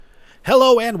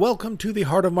Hello and welcome to the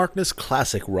Heart of Markness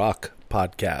Classic Rock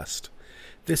Podcast.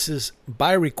 This is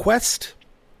by request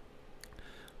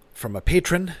from a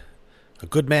patron, a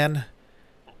good man,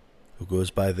 who goes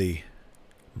by the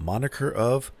moniker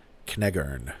of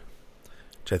Knegern,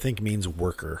 which I think means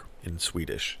worker in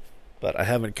Swedish. But I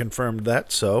haven't confirmed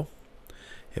that, so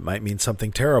it might mean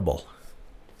something terrible.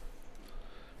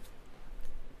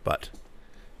 But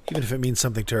even if it means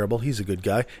something terrible, he's a good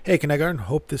guy. Hey, Knegern,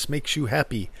 hope this makes you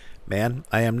happy. Man,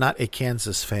 I am not a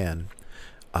Kansas fan,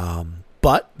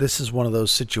 but this is one of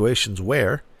those situations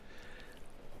where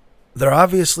they're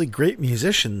obviously great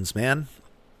musicians, man.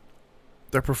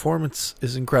 Their performance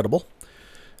is incredible.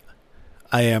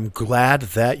 I am glad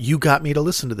that you got me to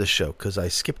listen to this show, because I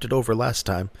skipped it over last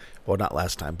time. Well, not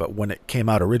last time, but when it came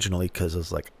out originally, because I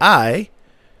was like, I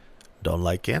don't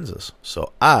like Kansas,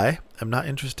 so I am not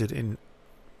interested in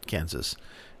Kansas.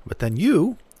 But then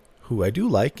you, who I do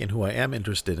like and who I am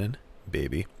interested in,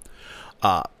 baby,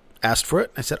 asked for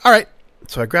it. I said, all right.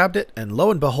 So I grabbed it, and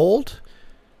lo and behold,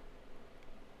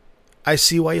 I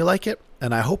see why you like it,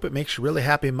 and I hope it makes you really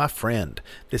happy, my friend.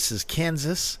 This is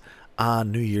Kansas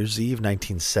on New Year's Eve,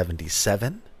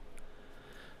 1977,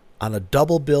 on a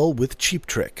double bill with Cheap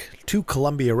Trick, two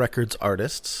Columbia Records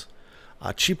artists.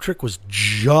 Cheap Trick was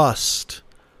just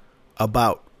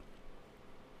about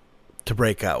to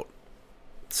break out.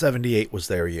 78 was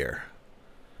their year.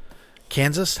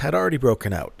 Kansas had already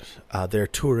broken out. They're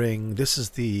touring. This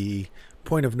is the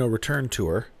Point of No Return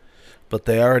tour, but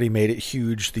they already made it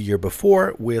huge the year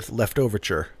before with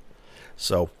Leftoverture.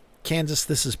 So Kansas,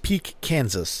 this is peak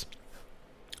Kansas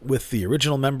with the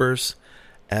original members,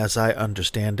 as I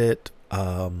understand it.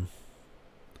 Trying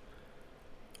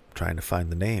to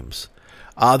find the names.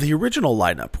 The original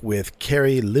lineup with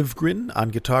Kerry Livgren on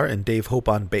guitar and Dave Hope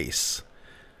on bass.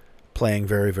 Playing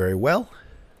very, very well.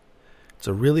 It's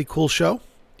a really cool show.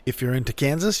 If you're into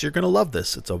Kansas, you're going to love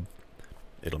this. It'll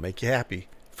make you happy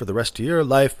for the rest of your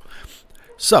life.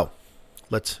 So,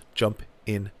 let's jump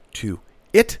into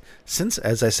it. Since,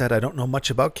 as I said, I don't know much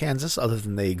about Kansas other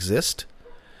than they exist.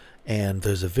 And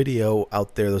there's a video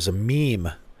out there, there's a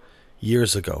meme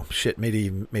years ago,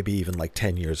 maybe even like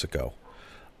 10 years ago,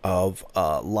 of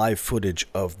live footage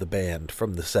of the band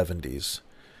from the 70s.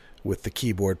 With the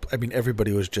keyboard, I mean,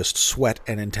 everybody was just sweat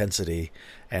and intensity,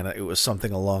 and it was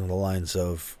something along the lines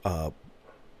of,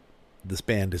 this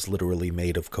band is literally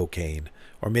made of cocaine,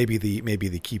 or maybe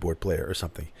the keyboard player or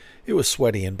something. It was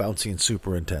sweaty and bouncy and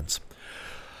super intense.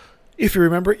 If you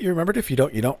remember it, you remembered. If you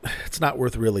don't, you don't. It's not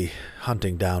worth really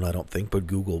hunting down, I don't think, but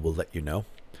Google will let you know.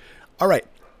 All right,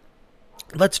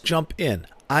 let's jump in.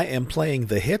 I am playing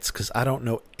the hits because I don't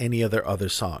know any of their other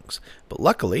songs, but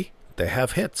luckily they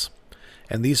have hits.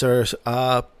 And these are,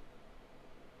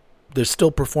 they're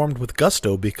still performed with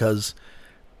gusto because,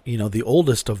 the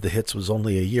oldest of the hits was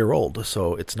only a year old.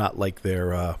 So it's not like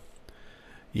they're,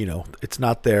 it's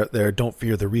not their Don't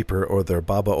Fear the Reaper or their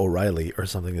Baba O'Reilly or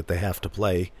something that they have to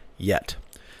play yet.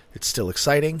 It's still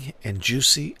exciting and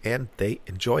juicy, and they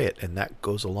enjoy it, and that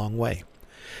goes a long way.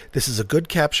 This is a good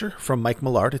capture from Mike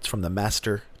Millard. It's from the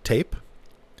Master tape.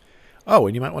 Oh,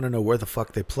 and you might want to know where the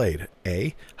fuck they played.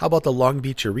 How about the Long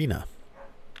Beach Arena?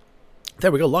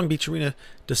 There we go, Long Beach Arena,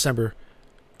 December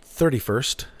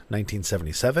 31st,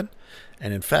 1977.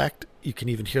 And in fact, you can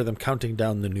even hear them counting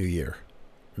down the new year.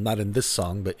 Not in this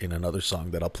song, but in another song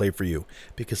that I'll play for you,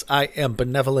 because I am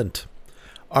benevolent.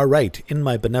 All right, in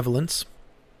my benevolence,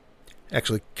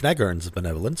 actually Knegern's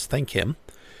benevolence, thank him,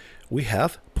 we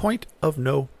have Point of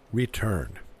No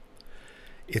Return.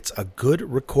 It's a good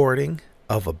recording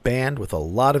of a band with a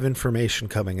lot of information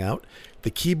coming out. The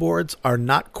keyboards are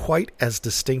not quite as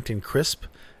distinct and crisp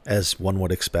as one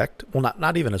would expect. Well,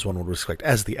 not even as one would expect,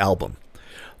 as the album.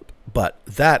 But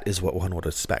that is what one would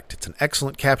expect. It's an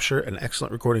excellent capture, an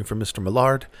excellent recording from Mr.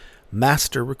 Millard.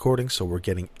 Master recording, so we're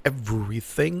getting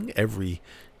everything. Every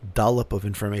dollop of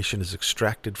information is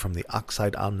extracted from the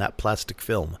oxide on that plastic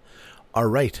film. All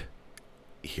right,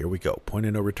 here we go. Point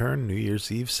of No Return, New Year's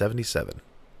Eve, 77.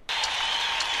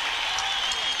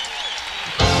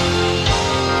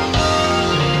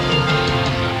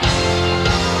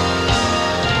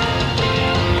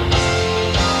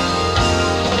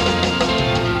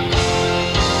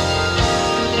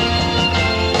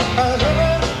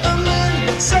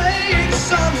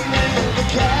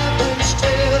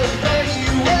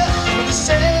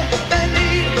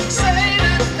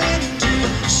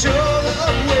 Show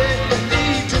up where you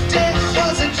need today.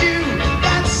 Was it you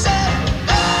that said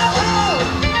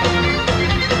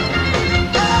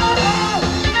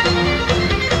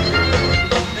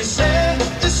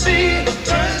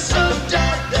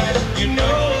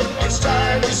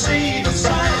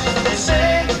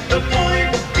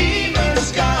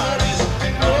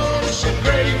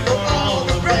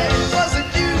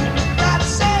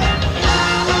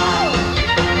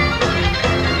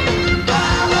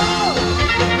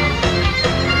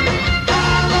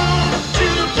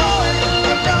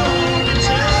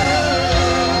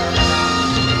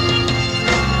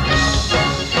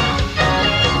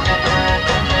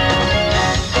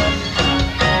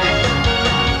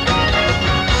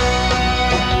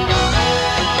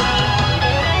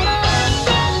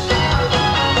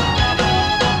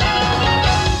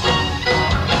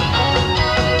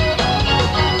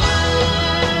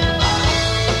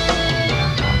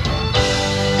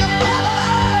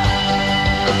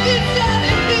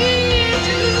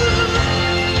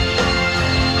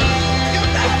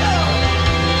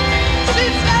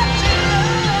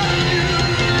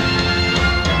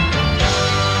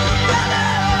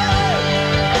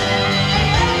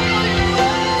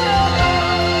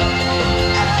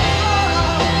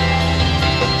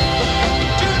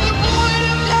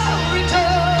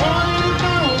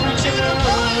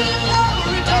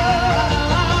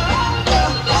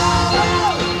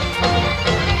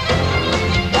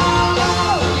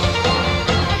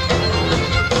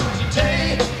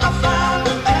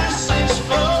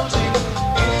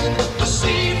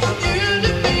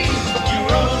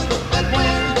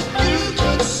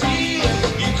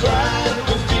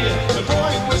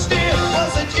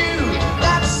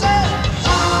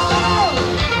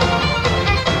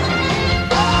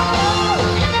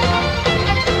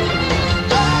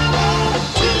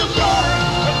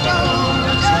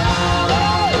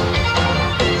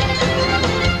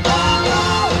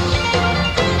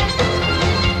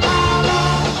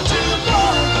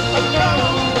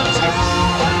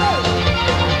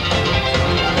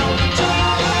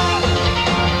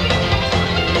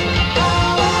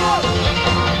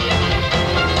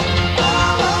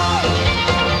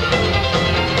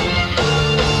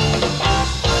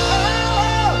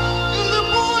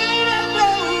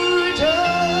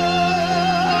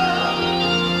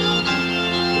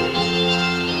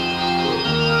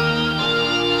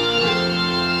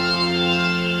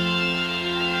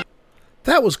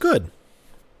That was good.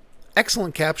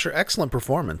 Excellent capture, excellent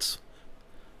performance.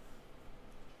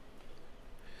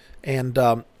 And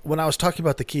when I was talking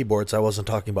about the keyboards, I wasn't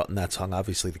talking about in that song.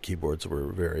 Obviously, the keyboards were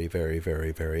very, very,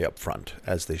 very, very upfront,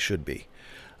 as they should be.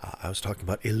 I was talking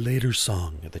about a later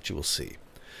song that you will see.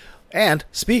 And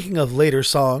speaking of later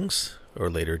songs, or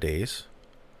later days,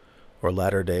 or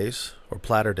latter days, or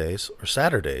platter days, or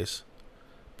Saturdays,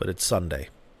 but it's Sunday,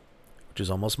 which is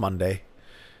almost Monday.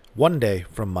 One day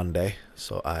from Monday,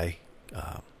 so I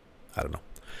don't know.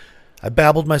 I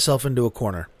babbled myself into a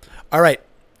corner. All right,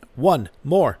 one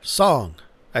more song.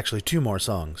 Actually, two more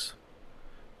songs.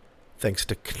 Thanks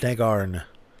to Knegarn.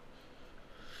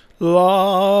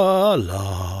 La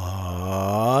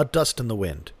la, Dust in the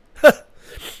Wind.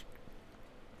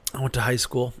 I went to high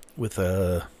school with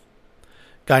a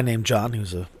guy named John,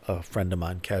 who's a friend of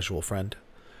mine, casual friend.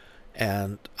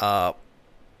 And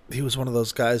he was one of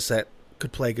those guys that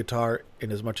could play guitar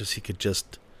in as much as he could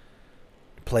just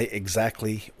play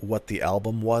exactly what the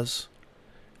album was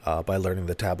by learning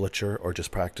the tablature or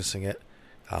just practicing it.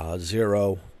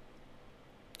 Zero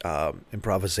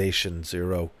improvisation,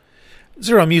 zero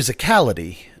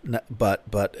musicality, but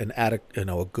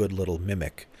a good little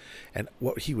mimic. And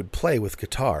what he would play with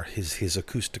guitar, his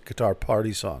acoustic guitar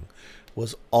party song,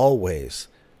 was always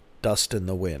Dust in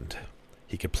the Wind.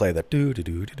 He could play that do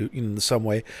in some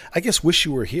way. I guess "Wish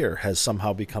You Were Here" has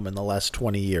somehow become, in the last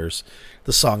 20 years,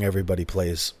 the song everybody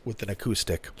plays with an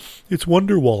acoustic. It's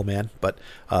Wonderwall, man, but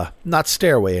not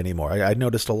Stairway anymore. I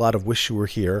noticed a lot of "Wish You Were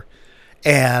Here,"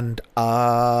 and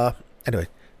anyway,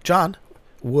 John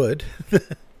would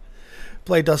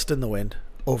play Dust in the Wind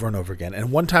over and over again.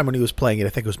 And one time when he was playing it, I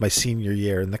think it was my senior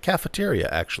year in the cafeteria.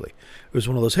 Actually, it was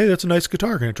one of those, "Hey, that's a nice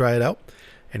guitar. Can I try it out?"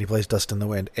 And he plays Dust in the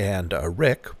Wind, and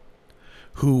Rick,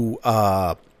 who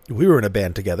we were in a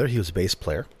band together. He was a bass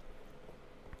player.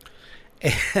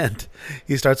 And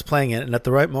he starts playing it, and at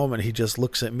the right moment, he just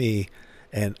looks at me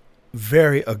and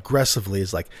very aggressively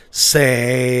is like,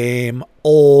 "Same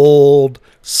old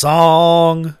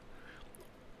song."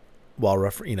 While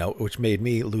which made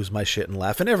me lose my shit and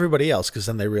laugh, and everybody else, because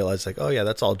then they realized, like, oh yeah,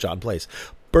 that's all John plays.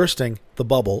 Bursting the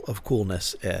bubble of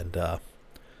coolness, and I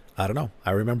don't know. I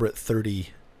remember it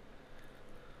 37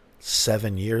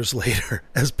 years later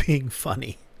as being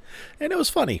funny. And it was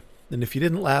funny. And if you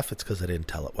didn't laugh, it's because I didn't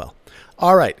tell it well.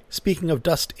 All right. Speaking of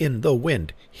Dust in the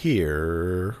Wind,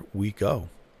 here we go.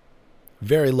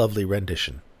 Very lovely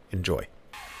rendition. Enjoy.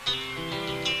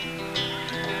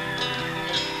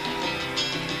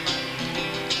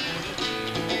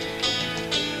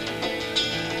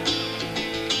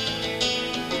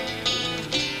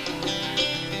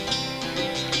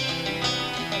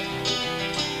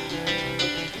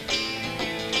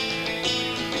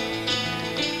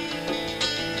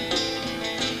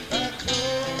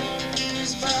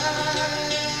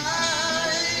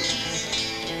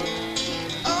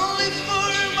 Only for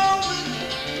a moment,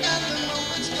 and the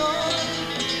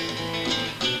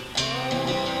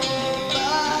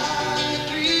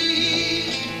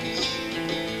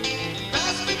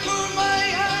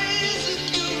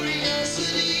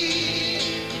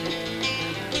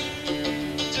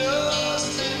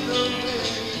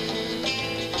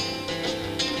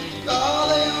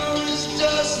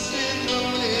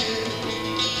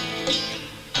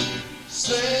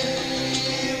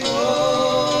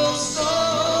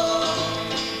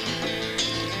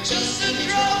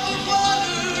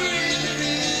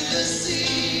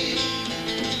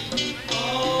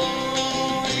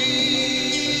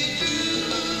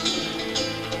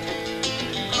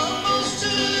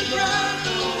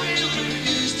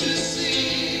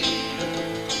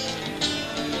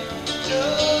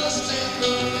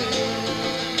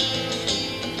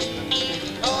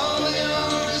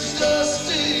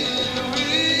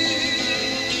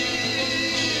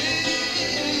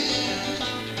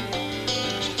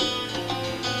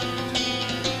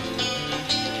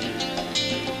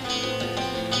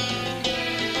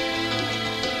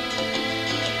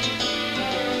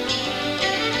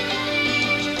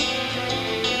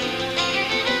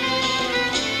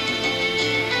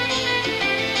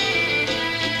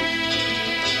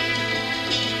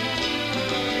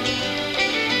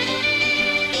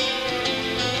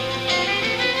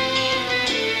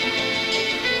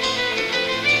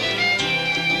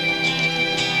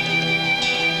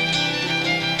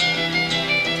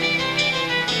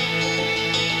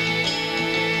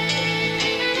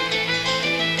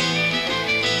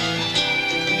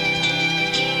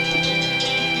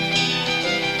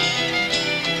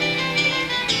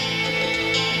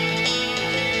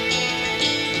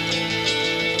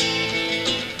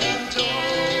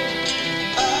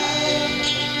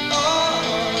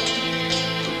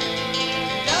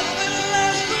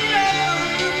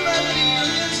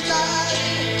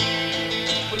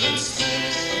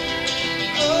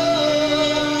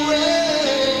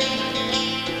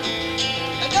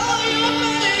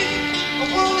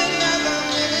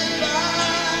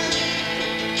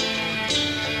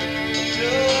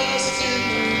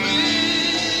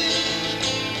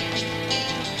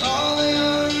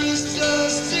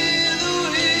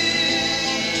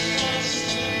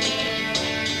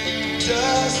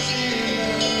Dust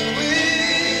in the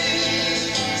wind.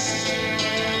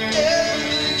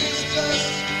 Everything is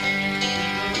dust.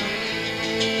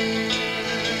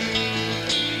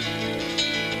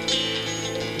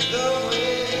 The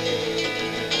way.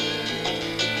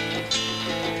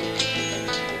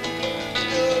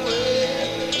 The way.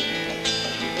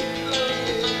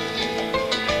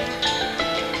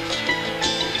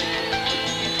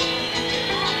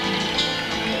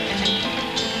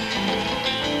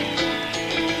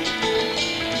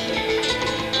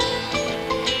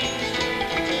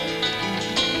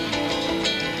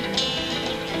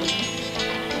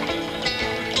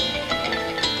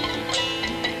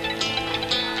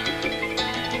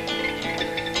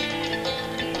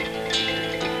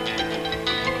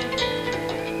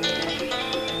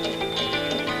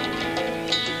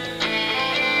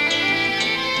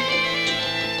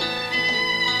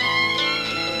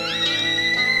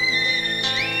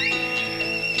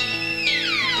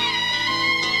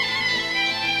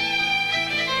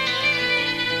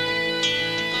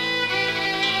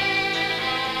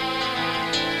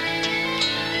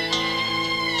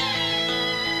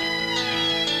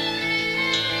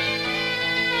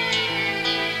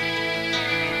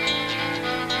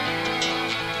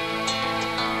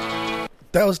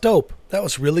 That was dope. That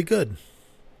was really good.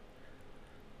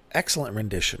 Excellent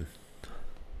rendition.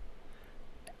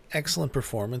 Excellent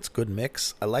performance. Good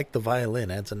mix. I like the violin.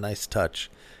 Adds a nice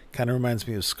touch. Kind of reminds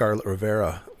me of Scarlet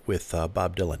Rivera with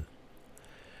Bob Dylan.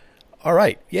 All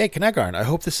right. Yay, Knagarn. I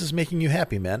hope this is making you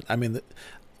happy, man. I mean,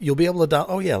 you'll be able to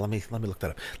Oh yeah, let me look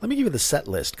that up. Let me give you the set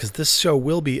list, because this show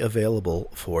will be available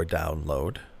for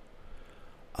download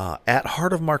at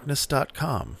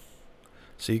heartofmarkness.com.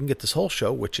 So you can get this whole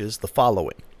show, which is the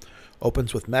following.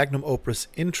 Opens with magnum opus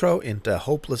intro into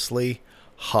hopelessly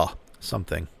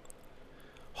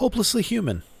Hopelessly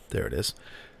Human. There it is.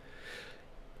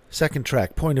 Second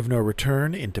track, Point of No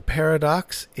Return, into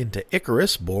Paradox, into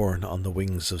Icarus, Born on the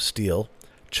Wings of Steel,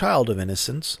 Child of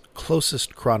Innocence,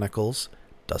 Closest Chronicles,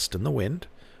 Dust in the Wind,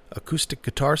 Acoustic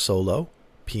Guitar Solo,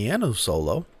 Piano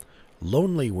Solo,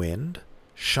 Lonely Wind,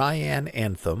 Cheyenne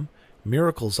Anthem,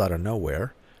 Miracles Out of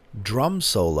Nowhere, Drum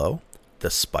Solo,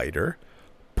 The Spider,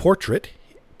 Portrait,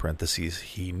 parentheses,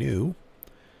 He Knew,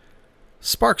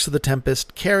 Sparks of the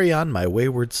Tempest, Carry On My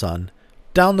Wayward Son,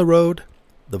 Down the Road,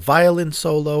 the violin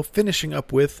solo, finishing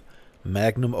up with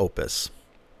Magnum Opus.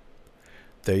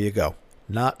 There you go.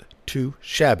 Not too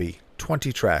shabby.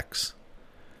 20 tracks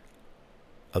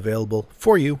available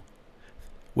for you.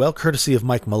 Well, courtesy of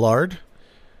Mike Millard,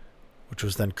 which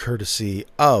was then courtesy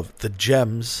of the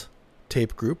Gems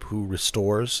tape group, who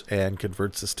restores and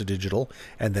converts this to digital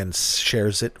and then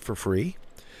shares it for free.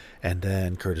 And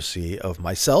then courtesy of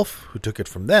myself, who took it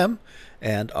from them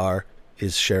and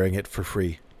is sharing it for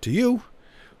free to you,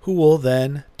 who will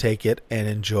then take it and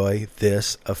enjoy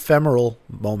this ephemeral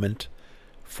moment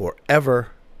forever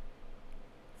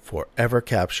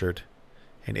captured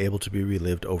and able to be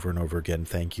relived over and over again.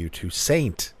 Thank you to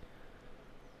Saint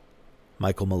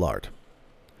Michael Millard.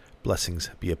 Blessings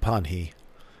be upon he.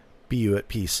 Be you at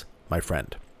peace, my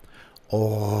friend.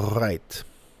 All right.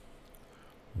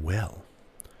 Well,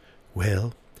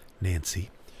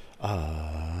 Nancy.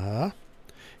 You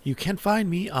can find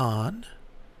me on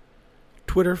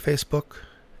Twitter, Facebook,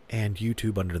 and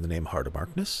YouTube under the name Heart of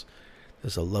Markness.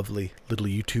 There's a lovely little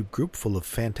YouTube group full of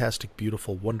fantastic,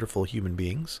 beautiful, wonderful human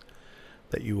beings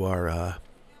that you are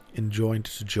enjoined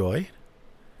to join.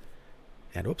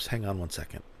 And, whoops, hang on one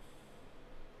second.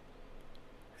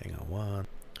 Hang on one.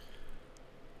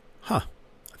 I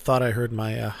thought I heard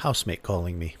my housemate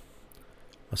calling me.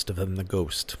 Must have been the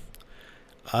ghost.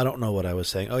 I don't know what I was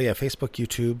saying. Oh, yeah, Facebook,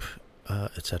 YouTube,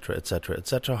 etc., etc.,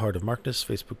 etc. Heart of Markness,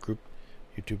 Facebook group,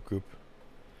 YouTube group.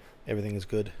 Everything is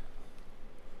good.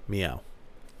 Meow.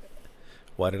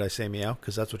 Why did I say meow?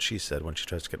 Because that's what she said when she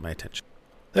tries to get my attention.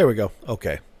 There we go.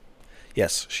 Okay.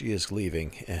 Yes, she is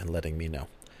leaving and letting me know.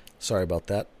 Sorry about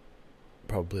that.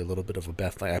 Probably a little bit of a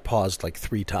Beth. I paused like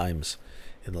 3 times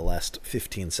in the last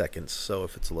 15 seconds. So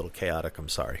if it's a little chaotic, I'm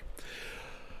sorry.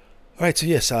 All right, so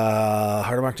yes,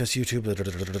 Heart of Markness, YouTube.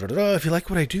 If you like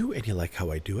what I do and you like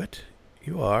how I do it,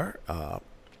 you are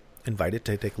invited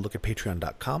to take a look at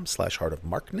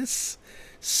patreon.com/heartofmarkness.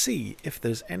 See if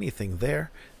there's anything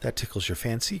there that tickles your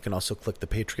fancy. You can also click the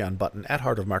Patreon button at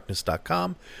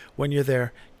heartofmarkness.com when you're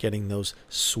there, getting those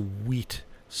sweet,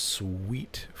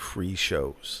 sweet free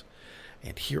shows.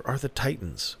 And here are the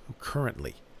titans who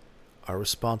currently are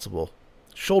responsible,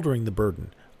 shouldering the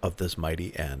burden of this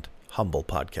mighty and humble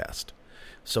podcast.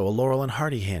 So a Laurel and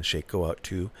Hardy handshake go out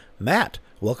to Matt,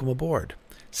 welcome aboard,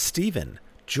 Stephen,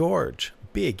 George,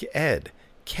 Big Ed,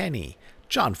 Kenny,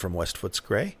 John from West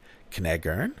Footscray,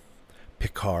 Knegern,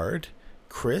 Picard,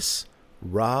 Chris,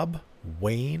 Rob,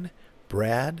 Wayne,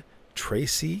 Brad,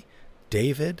 Tracy,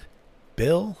 David,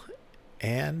 Bill,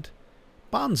 and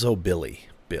Bonzo Billy.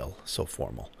 Bill, so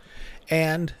formal.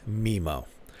 And Mimo.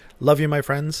 Love you, my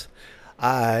friends.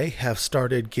 I have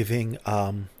started giving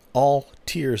all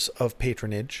tiers of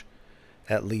patronage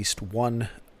at least one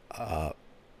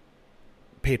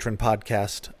patron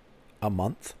podcast a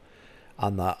month.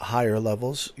 On the higher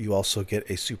levels, you also get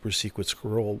a super secret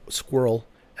squirrel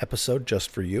episode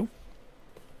just for you.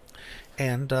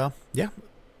 And yeah,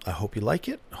 I hope you like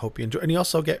it. Hope you enjoy. And you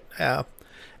also get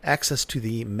access to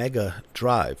the Mega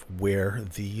Drive, where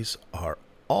these are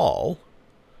all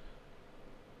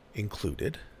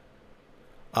included.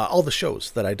 All the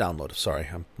shows that I download. Sorry,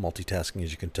 I'm multitasking,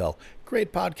 as you can tell.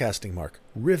 Great podcasting, Mark.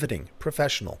 Riveting.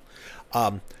 Professional.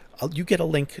 You get a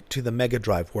link to the Mega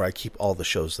Drive where I keep all the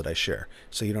shows that I share.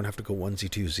 So you don't have to go onesie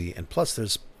twosie. And plus,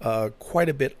 there's quite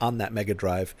a bit on that Mega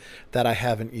Drive that I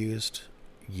haven't used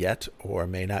yet or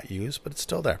may not use, but it's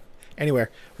still there. Anyway,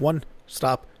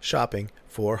 one-stop shopping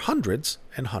for hundreds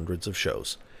and hundreds of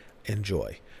shows.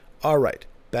 Enjoy. All right,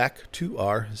 back to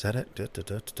our... Is that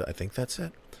it? I think that's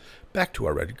it. Back to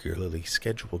our regularly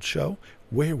scheduled show,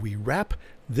 where we wrap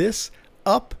this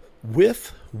up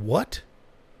with what?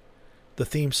 The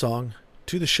theme song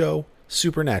to the show,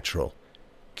 Supernatural.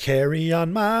 Carry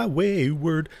on my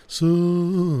wayward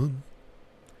son.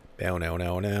 Bow now,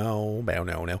 now, now, bow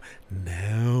now, now,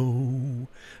 now,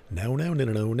 now, now, no,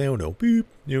 no, no, no, boop,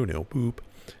 no, no, boop.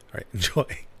 All right,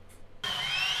 enjoy.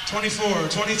 24,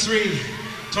 23,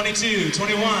 22,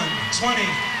 21, 20,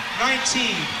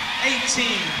 19, 18,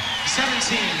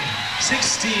 17,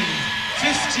 16,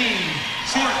 15,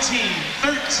 14,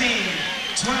 13,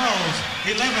 12,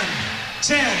 11,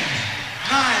 10,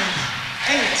 9,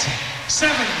 8,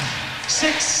 7,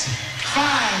 6, 5,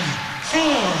 4,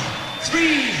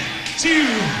 3, 2,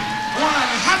 1.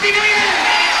 Happy New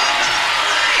Year!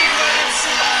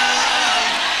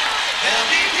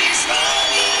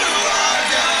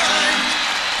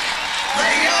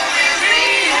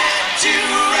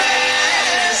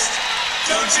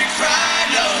 Don't you cry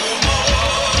no more.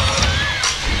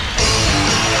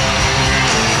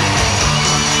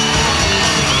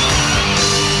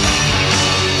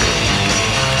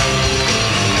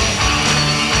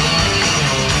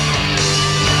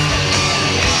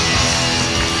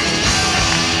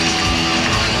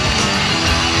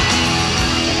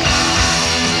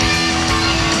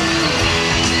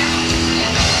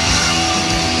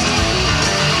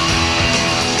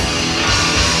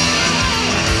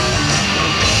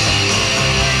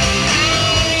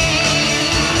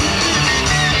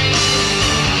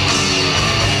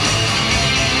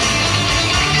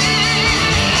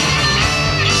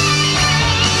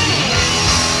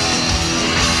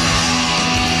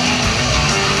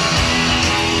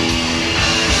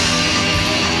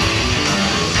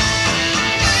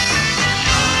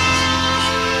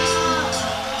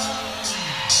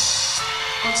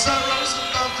 Once I rose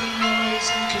above the noise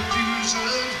and confusion,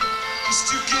 just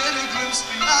to get a glimpse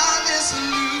behind this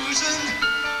illusion.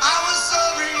 I was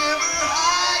soaring ever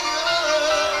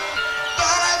higher,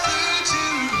 but I flew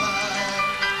too high.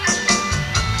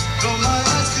 Though my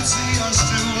eyes could see, I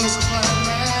still was a blind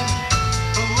man.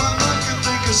 Though my mind could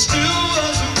think, I still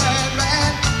was a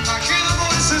madman. I hear the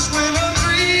voices when I'm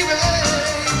dreaming.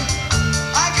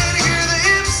 I can hear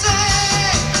them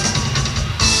say,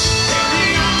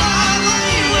 "Carry on my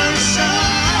wayward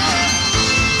son.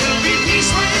 There'll be peace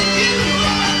when you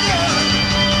are done.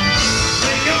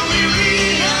 Lay your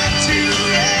weary head to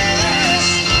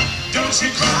rest. Don't you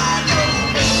cry no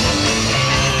more."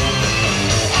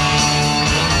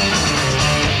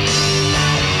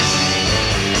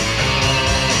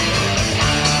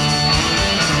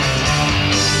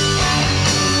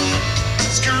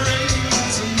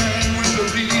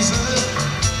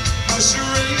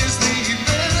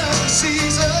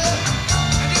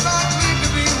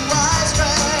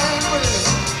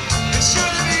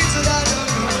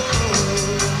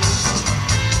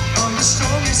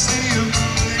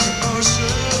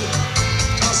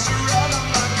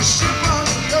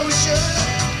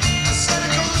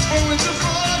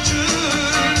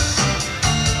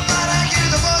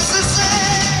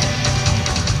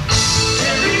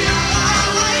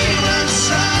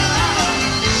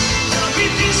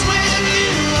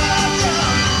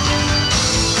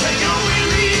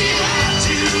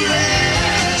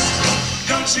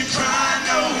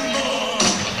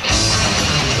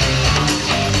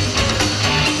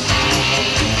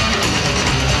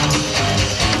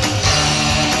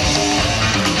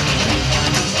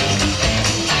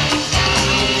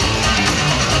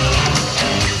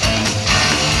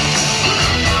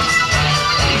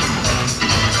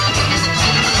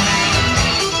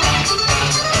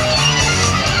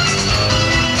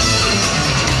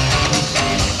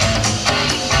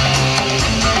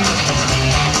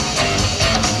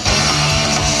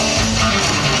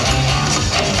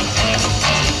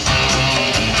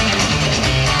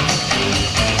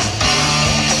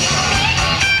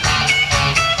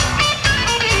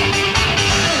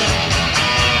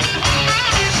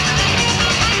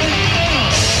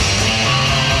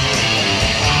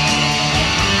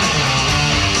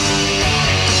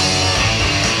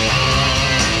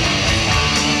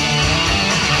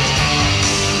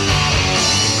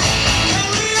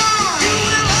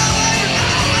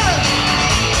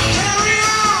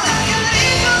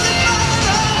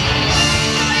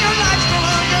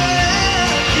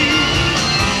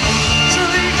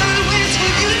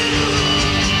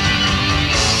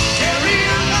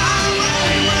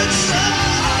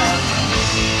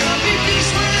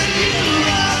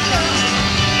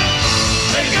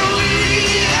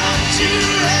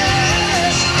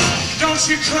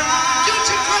 you cry? Don't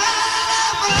you cry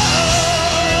for love?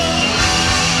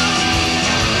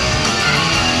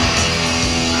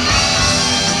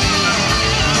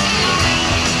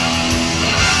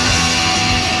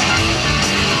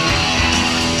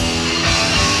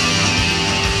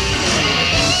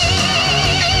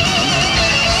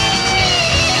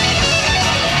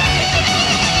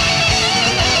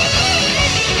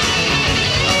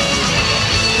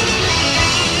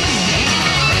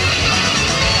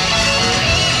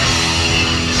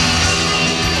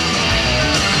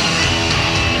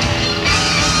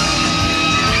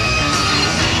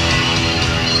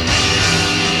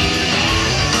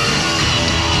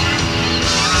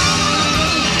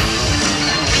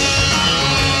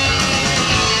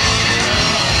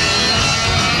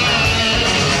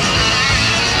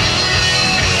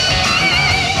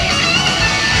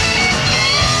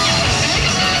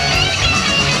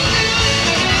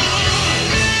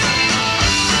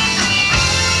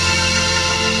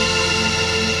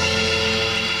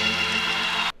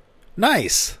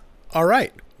 Nice. All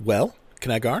right. Well,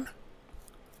 Knagarn,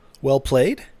 well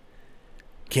played.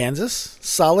 Kansas,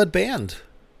 solid band.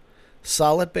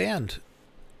 Solid band.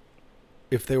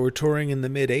 If they were touring in the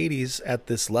mid-'80s at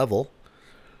this level,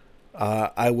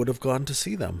 I would have gone to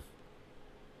see them.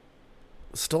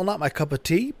 Still not my cup of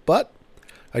tea, but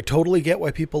I totally get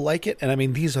why people like it. And I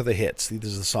mean, these are the hits.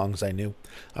 These are the songs I knew.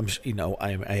 I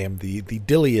am the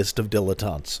dilliest of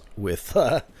dilettantes with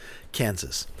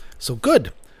Kansas. So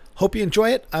good. Hope you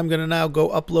enjoy it. I'm going to now go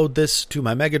upload this to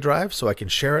my Mega Drive so I can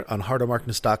share it on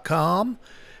heartofmarkness.com,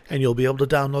 and you'll be able to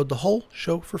download the whole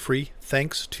show for free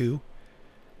thanks to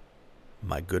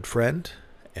my good friend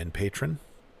and patron,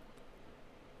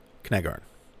 Knagarn.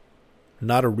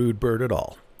 Not a rude bird at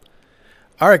all.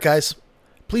 All right, guys.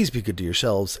 Please be good to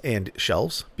yourselves and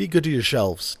shelves. Be good to your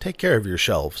shelves. Take care of your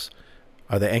shelves.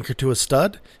 Are they anchored to a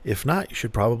stud? If not, you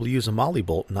should probably use a molly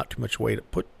bolt. Not too much weight to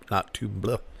put. Not too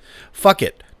blah. Fuck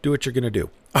it. Do what you're going to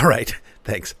do. All right.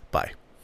 Thanks. Bye.